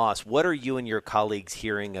being lost? What are you and your colleagues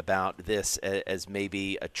hearing about this as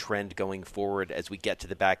maybe a trend going forward as we get to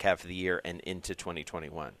the back half of the year and into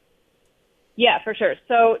 2021? Yeah, for sure.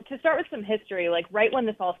 So to start with some history, like right when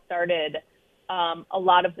this all started, a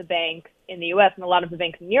lot of the banks in the U.S. and a lot of the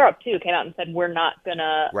banks in Europe, too, came out and said, we're not going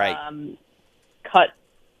to cut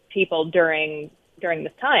people during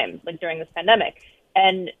this time, like during this pandemic.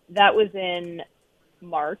 And that was in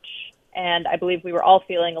March. And I believe we were all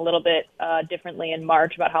feeling a little bit differently in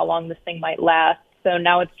March about how long this thing might last. So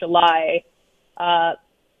now it's July.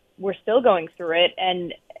 We're still going through it.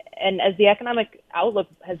 And as the economic outlook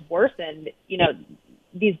has worsened,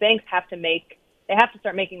 these banks have to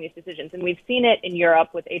start making these decisions. And we've seen it in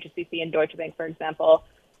Europe with HSBC and Deutsche Bank, for example.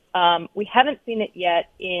 We haven't seen it yet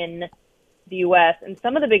in the U.S. And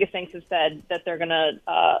some of the biggest banks have said that they're going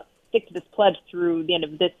to stick to this pledge through the end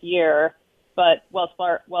of this year. But Wells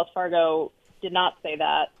Fargo did not say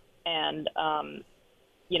that. And,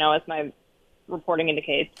 as my reporting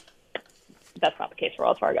indicates, that's not the case for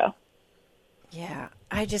Wells Fargo. Yeah,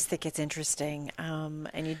 I just think it's interesting.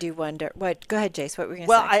 And you do wonder, go ahead, Jace, what were you going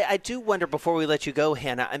to say? Well, I do wonder, before we let you go,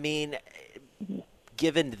 Hannah, I mean,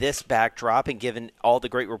 given this backdrop and given all the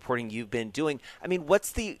great reporting you've been doing, I mean,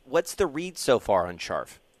 what's the read so far on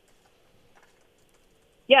Scharf?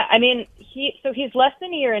 Yeah, I mean, he's less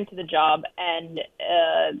than a year into the job, and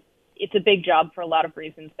it's a big job for a lot of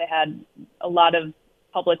reasons. They had a lot of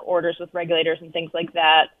public orders with regulators and things like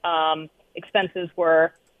that. Expenses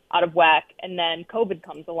were out of whack, and then COVID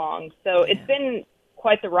comes along. So it's been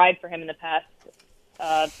quite the ride for him in the past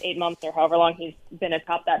 8 months or however long he's been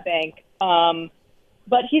atop that bank.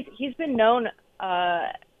 But he's been known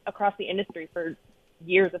across the industry for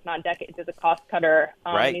years, if not decades, as a cost cutter.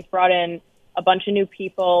 He's brought in a bunch of new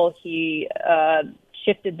people. He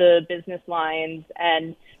shifted the business lines,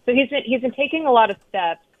 and so he's been taking a lot of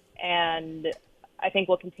steps, and I think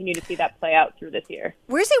we'll continue to see that play out through this year.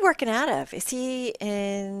 Where's he working out of? Is he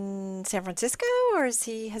in San Francisco, or has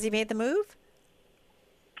he made the move?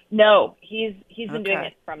 No, he's been doing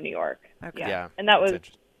it from New York. Okay. Yeah. And that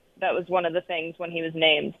was one of the things when he was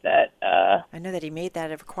named that I know that he made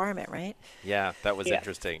that a requirement, right? Yeah, that was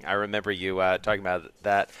interesting. I remember you talking about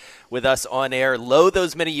that with us on air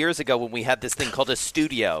those many years ago when we had this thing called a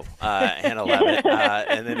studio, Hannah Levitt.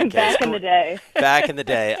 And then back in the day. Back in the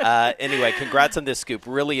day. Anyway, congrats on this scoop.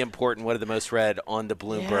 Really important. One of the most read on the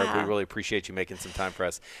Bloomberg. Yeah. We really appreciate you making some time for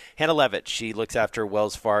us. Hannah Levitt, she looks after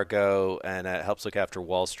Wells Fargo and helps look after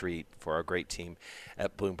Wall Street for our great team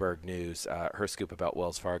at Bloomberg News. Her scoop about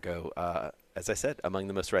Wells Fargo, as I said, among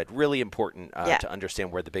the most read. Really important to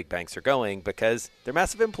understand where the big banks are going, because they're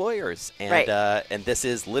massive employers, and this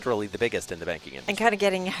is literally the biggest in the banking industry. And kind of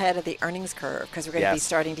getting ahead of the earnings curve, because we're going to be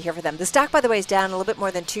starting to hear from them. The stock, by the way, is down a little bit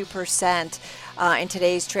more than 2% in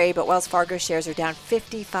today's trade, but Wells Fargo shares are down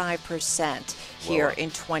 55% here in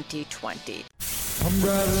 2020. I'm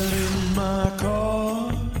driving in my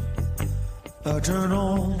car. I turn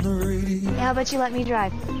on the radio. How about you let me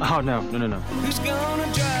drive? Oh, no. Who's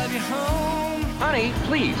gonna drive you home? Honey,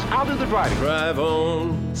 please, I'll do the driving. Drive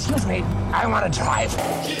on. Excuse me, I want to drive.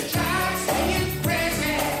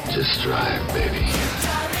 Just drive, baby.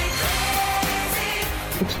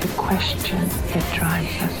 It's the question that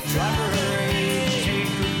drives us.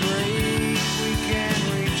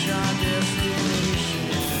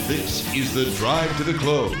 This is the Drive to the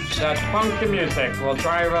Close. That funky music will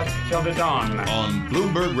drive us till the dawn. On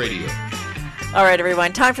Bloomberg Radio. All right,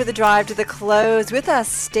 everyone. Time for the Drive to the Close. With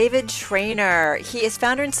us, David Schreiner. He is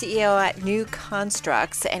founder and CEO at New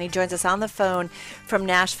Constructs, and he joins us on the phone from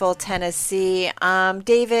Nashville, Tennessee.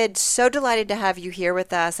 David, so delighted to have you here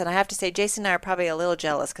with us. And I have to say, Jason and I are probably a little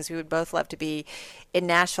jealous because we would both love to be in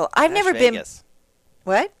Nashville. I've never been.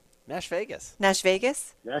 What? Nash Vegas. Nash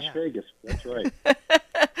Vegas? Nash Vegas. That's right.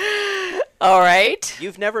 All right.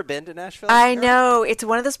 You've never been to Nashville? I know. It's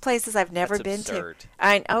one of those places I've never That's been absurd.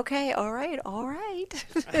 to. Okay. All right.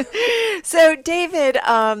 So, David,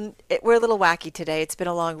 we're a little wacky today. It's been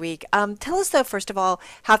a long week. Tell us, though, first of all,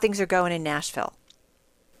 how things are going in Nashville.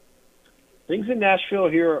 Things in Nashville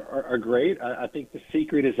here are great. I think the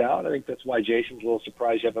secret is out. I think that's why Jason's a little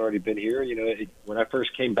surprised you haven't already been here. When I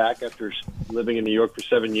first came back after living in New York for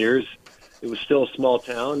 7 years, it was still a small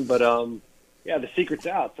town, but yeah, the secret's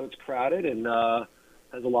out. So it's crowded and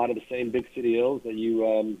has a lot of the same big city ills that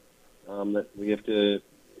that we have to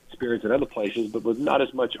experience in other places, but with not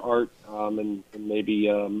as much art and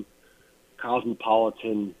maybe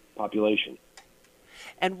cosmopolitan population.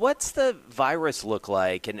 And what's the virus look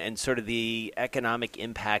like and sort of the economic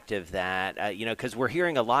impact of that? Because we're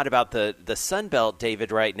hearing a lot about the Sun Belt,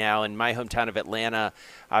 David, right now. In my hometown of Atlanta,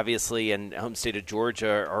 obviously, and home state of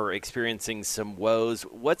Georgia are experiencing some woes.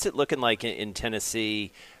 What's it looking like in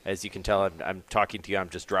Tennessee? As you can tell, I'm talking to you. I'm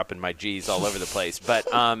just dropping my G's all over the place. But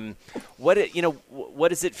what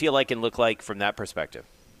does it feel like and look like from that perspective?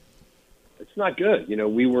 It's not good.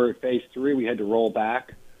 We were at phase 3. We had to roll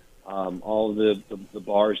back. All of the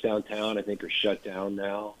bars downtown, I think, are shut down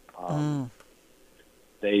now.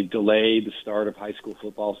 They've delayed the start of high school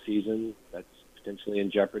football season. That's potentially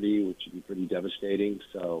in jeopardy, which would be pretty devastating.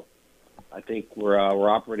 So I think we're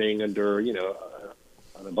operating under, an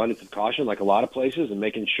abundance of caution, like a lot of places, and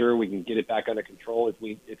making sure we can get it back under control if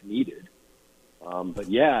needed. But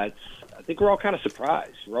yeah, I think we're all kind of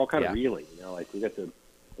surprised. We're all kind of reeling.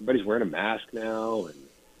 Everybody's wearing a mask now, and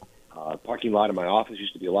parking lot in my office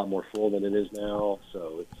used to be a lot more full than it is now,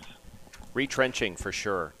 so it's retrenching for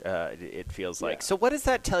sure. It feels like. So, what does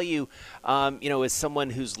that tell you? As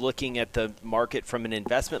someone who's looking at the market from an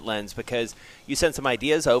investment lens, because you sent some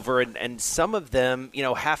ideas over, and some of them,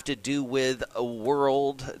 have to do with a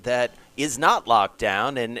world that is not locked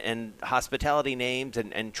down, and hospitality names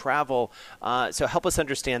and travel. So, help us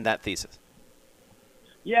understand that thesis.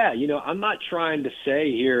 Yeah, I'm not trying to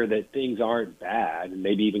say here that things aren't bad and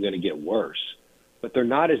maybe even going to get worse, but they're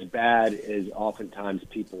not as bad as oftentimes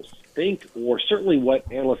people think, or certainly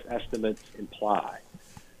what analyst estimates imply.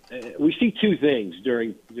 We see two things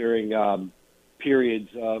during periods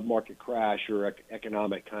of market crash or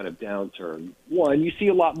economic kind of downturn. One, you see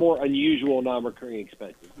a lot more unusual non-recurring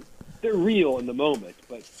expenses. They're real in the moment,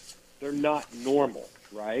 but they're not normal,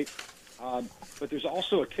 right? But there's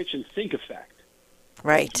also a kitchen sink effect.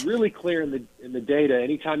 Right. It's really clear in the data.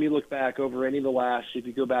 Anytime you look back over any of the last, if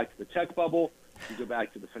you go back to the tech bubble, if you go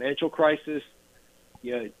back to the financial crisis,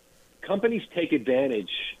 companies take advantage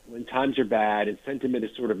when times are bad and sentiment is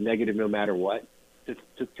sort of negative no matter what,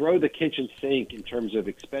 to throw the kitchen sink in terms of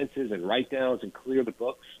expenses and write-downs and clear the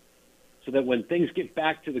books, so that when things get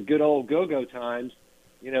back to the good old go-go times,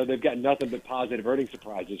 they've got nothing but positive earnings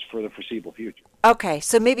surprises for the foreseeable future. Okay,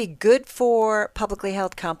 so maybe good for publicly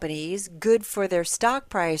held companies, good for their stock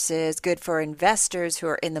prices, good for investors who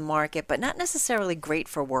are in the market, but not necessarily great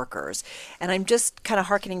for workers. And I'm just kind of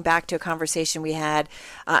hearkening back to a conversation we had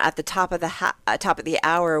at the top of the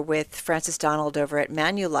hour with Frances Donald over at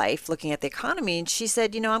Manulife, looking at the economy, and she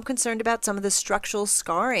said, I'm concerned about some of the structural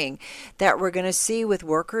scarring that we're going to see with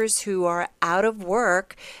workers who are out of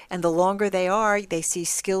work, and the longer they are, they see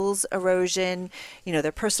skills erosion,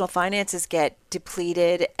 their personal finances get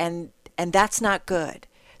depleted, and that's not good.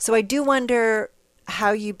 So I do wonder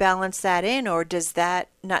how you balance that in, or does that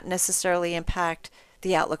not necessarily impact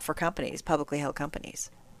the outlook for companies, publicly held companies?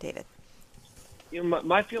 David?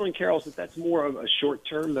 My feeling, Carol, is that that's more of a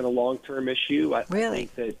short-term than a long-term issue. I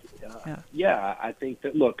think that, I think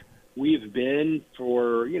that, look, we've been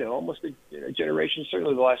for, almost a generation,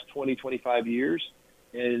 certainly the last 20, 25 years,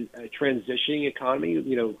 in a transitioning economy,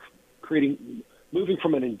 moving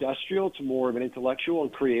from an industrial to more of an intellectual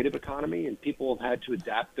and creative economy, and people have had to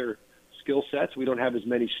adapt their skill sets. We don't have as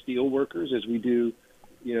many steel workers as we do,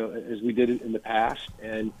 as we did in the past,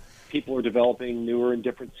 and people are developing newer and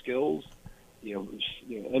different skills.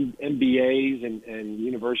 MBAs and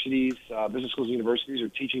universities, business schools and universities are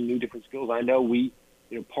teaching new different skills. I know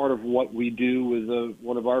part of what we do with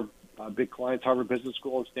one of our big clients, Harvard Business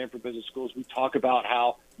School and Stanford Business Schools, we talk about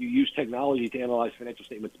how you use technology to analyze financial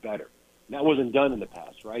statements better. And that wasn't done in the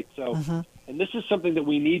past, right? So, and this is something that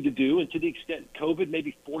we need to do, and to the extent COVID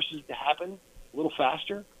maybe forces it to happen a little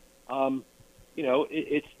faster,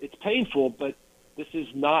 it's painful, but this is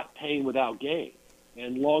not pain without gain.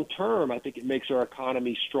 And long term, I think it makes our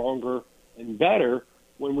economy stronger and better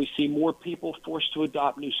when we see more people forced to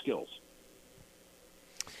adopt new skills.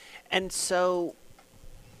 And so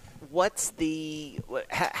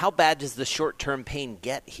how bad does the short-term pain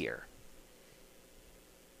get here?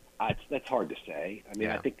 That's hard to say. I mean,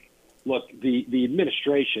 I think, look, the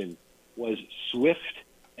administration was swift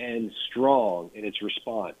and strong in its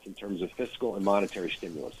response in terms of fiscal and monetary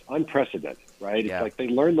stimulus. Unprecedented, right? It's like they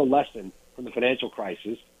learned the lesson from the financial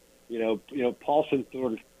crisis. Paulson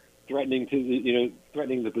sort of threatening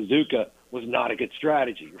the bazooka was not a good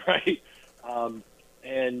strategy, right?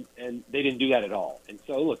 And they didn't do that at all. And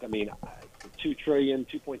so, look, I mean,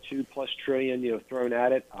 $2.2+ trillion, thrown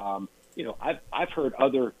at it. I've heard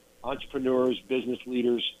other entrepreneurs, business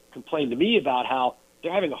leaders complain to me about how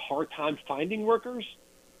they're having a hard time finding workers,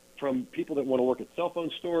 from people that want to work at cell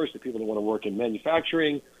phone stores to people that want to work in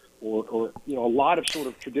manufacturing or a lot of sort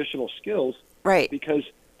of traditional skills, right? Because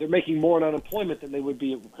they're making more in unemployment than they would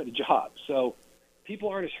be at a job. So people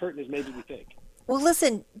aren't as hurting as maybe we think. Well,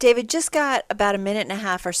 listen, David, just got about a minute and a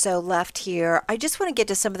half or so left here. I just want to get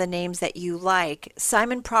to some of the names that you like.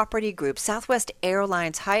 Simon Property Group, Southwest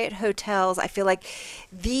Airlines, Hyatt Hotels. I feel like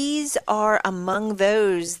these are among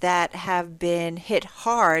those that have been hit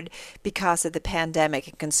hard because of the pandemic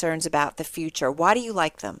and concerns about the future. Why do you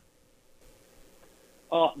like them?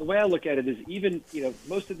 The way I look at it is even,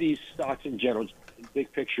 most of these stocks in general,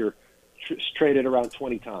 big picture, traded around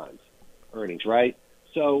 20 times earnings, right?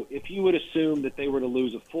 So if you would assume that they were to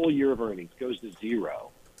lose a full year of earnings, goes to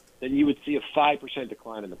zero, then you would see a 5%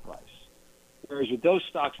 decline in the price. Whereas with those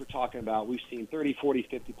stocks we're talking about, we've seen 30, 40,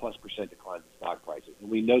 50+% declines in stock prices. And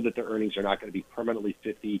we know that their earnings are not going to be permanently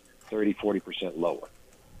 50, 30, 40% lower.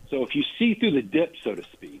 So if you see through the dip, so to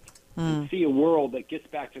speak, and see a world that gets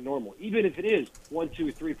back to normal, even if it is 1,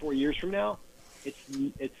 2, 3, 4 years from now,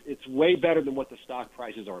 it's way better than what the stock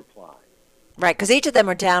prices are implying. Right, because each of them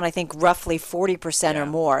are down, I think, roughly 40% or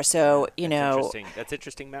more. So, That's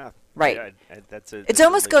interesting math. Right. Yeah, it's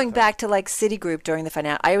almost going back to like Citigroup during the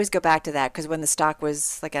financial. I always go back to that because when the stock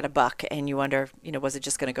was like at $1 and you wonder, was it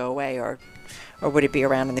just going to go away or would it be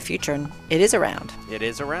around in the future? And it is around. It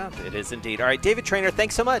is around. It is indeed. All right, David Traynor,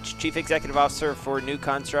 thanks so much. Chief Executive Officer for New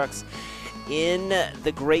Constructs in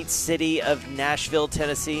the great city of Nashville,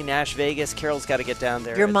 Tennessee, Nash Vegas. Carol's got to get down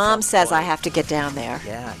there. Your mom says I have to get down there.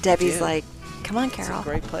 Yeah. Debbie's like, come on, Carol. It's a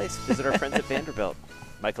great place. Visit our friends at Vanderbilt.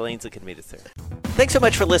 Michael Ainsley can meet us there. Thanks so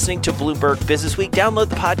much for listening to Bloomberg Business Week. Download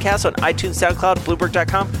the podcast on iTunes, SoundCloud,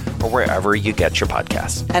 Bloomberg.com, or wherever you get your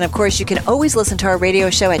podcasts. And of course, you can always listen to our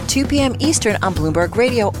radio show at 2 p.m. Eastern on Bloomberg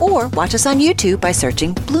Radio or watch us on YouTube by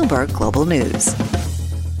searching Bloomberg Global News.